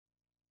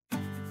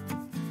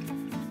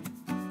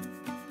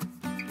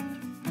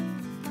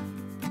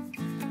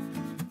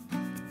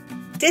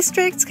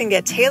Districts can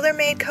get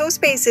tailor-made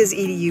CoSpaces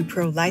Edu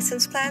Pro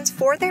license plans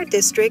for their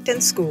district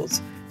and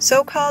schools,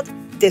 so-called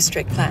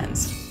district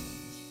plans.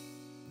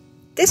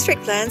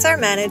 District plans are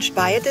managed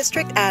by a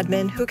district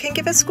admin who can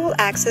give a school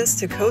access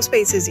to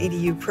CoSpaces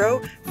Edu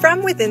Pro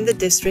from within the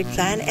district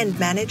plan and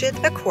manage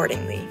it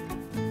accordingly.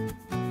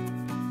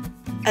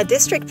 A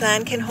district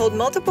plan can hold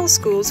multiple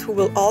schools who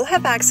will all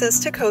have access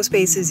to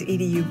CoSpaces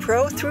Edu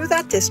Pro through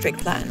that district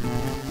plan.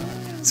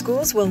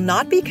 Schools will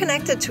not be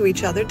connected to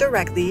each other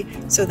directly,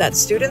 so that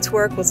students'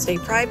 work will stay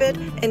private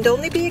and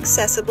only be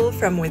accessible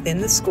from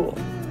within the school.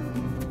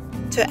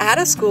 To add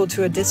a school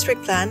to a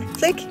district plan,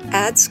 click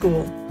Add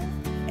School.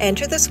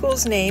 Enter the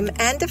school's name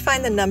and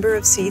define the number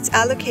of seats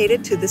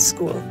allocated to the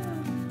school.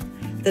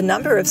 The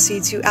number of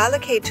seats you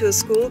allocate to a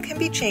school can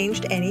be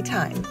changed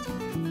anytime.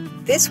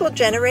 This will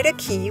generate a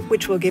key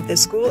which will give the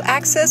school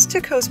access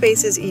to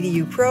CoSpaces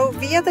Edu Pro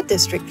via the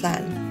district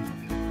plan.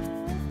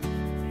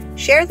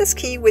 Share this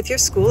key with your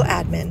school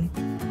admin.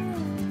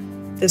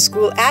 The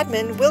school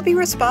admin will be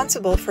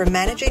responsible for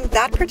managing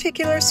that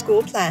particular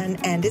school plan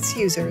and its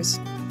users.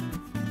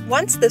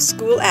 Once the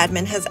school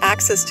admin has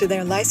access to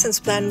their license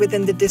plan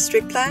within the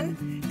district plan,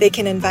 they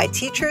can invite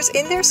teachers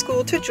in their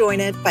school to join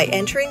it by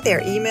entering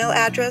their email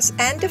address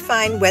and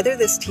define whether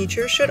this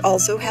teacher should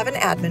also have an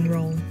admin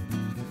role.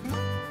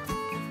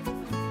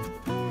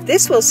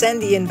 This will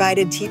send the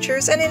invited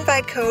teachers an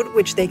invite code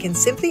which they can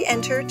simply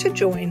enter to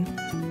join.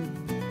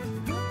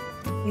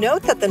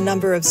 Note that the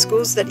number of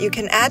schools that you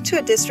can add to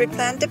a district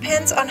plan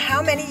depends on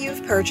how many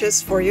you've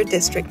purchased for your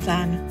district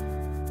plan.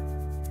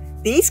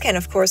 These can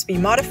of course be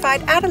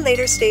modified at a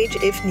later stage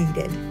if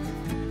needed.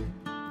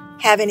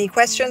 Have any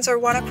questions or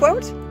want a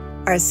quote?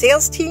 Our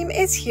sales team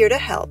is here to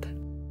help.